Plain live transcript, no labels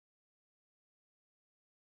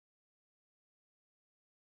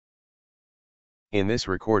In this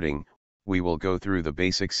recording, we will go through the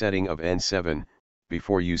basic setting of N7,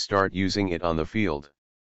 before you start using it on the field.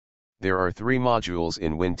 There are 3 modules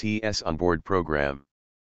in WinTS onboard program: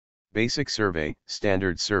 Basic Survey,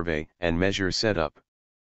 Standard Survey, and Measure Setup.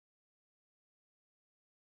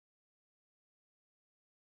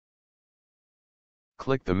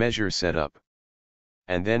 Click the Measure Setup.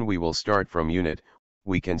 And then we will start from unit.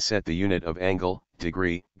 We can set the unit of angle,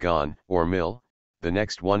 degree, gon, or mil. The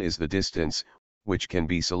next one is the distance, which can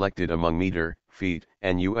be selected among meter, feet,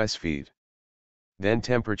 and US feet. Then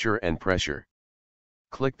temperature and pressure.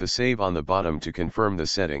 Click the Save on the bottom to confirm the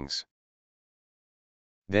settings.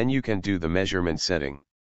 Then you can do the measurement setting.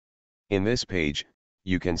 In this page,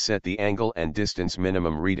 you can set the angle and distance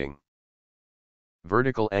minimum reading,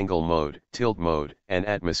 vertical angle mode, tilt mode, and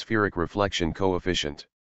atmospheric reflection coefficient.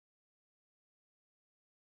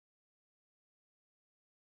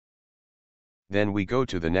 Then we go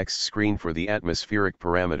to the next screen for the atmospheric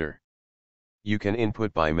parameter. You can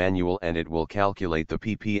input by manual and it will calculate the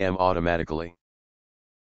ppm automatically.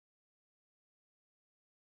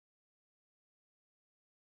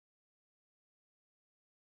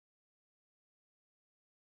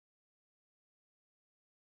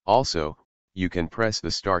 Also, you can press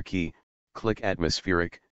the star key, click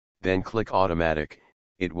atmospheric, then click automatic.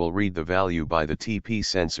 It will read the value by the TP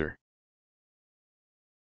sensor.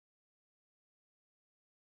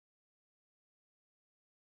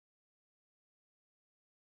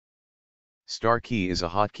 Star key is a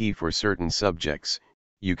hotkey for certain subjects.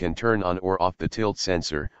 You can turn on or off the tilt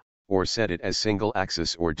sensor, or set it as single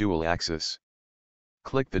axis or dual axis.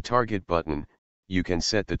 Click the target button. You can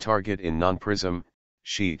set the target in non-prism,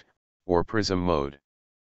 sheet, or prism mode.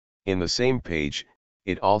 In the same page,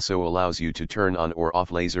 it also allows you to turn on or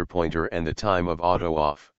off laser pointer and the time of auto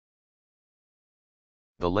off.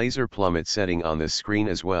 The laser plummet setting on this screen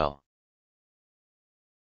as well.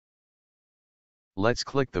 Let's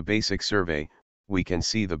click the basic survey. We can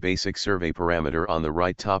see the basic survey parameter on the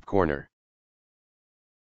right top corner.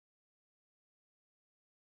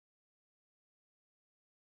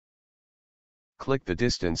 Click the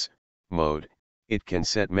distance mode. It can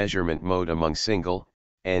set measurement mode among single,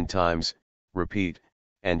 n times, repeat,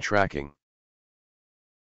 and tracking.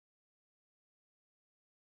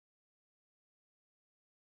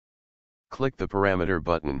 Click the parameter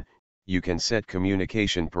button. You can set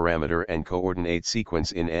communication parameter and coordinate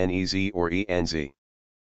sequence in NEZ or ENZ.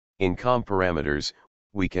 In COM parameters,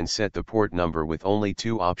 we can set the port number with only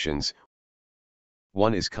 2 options.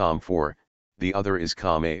 One is COM4, the other is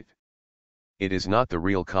COM8. It is not the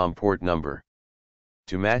real COM port number.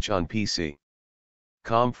 To match on PC.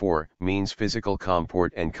 COM4 means physical COM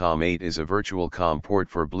port and COM8 is a virtual COM port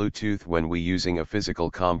for Bluetooth when we using a physical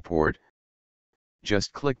COM port.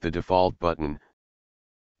 Just click the default button.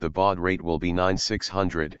 The baud rate will be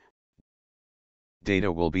 9600.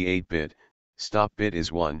 Data will be 8-bit, stop bit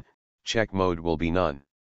is 1, check mode will be none.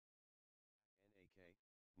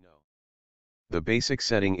 The basic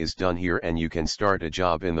setting is done here and you can start a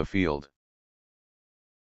job in the field.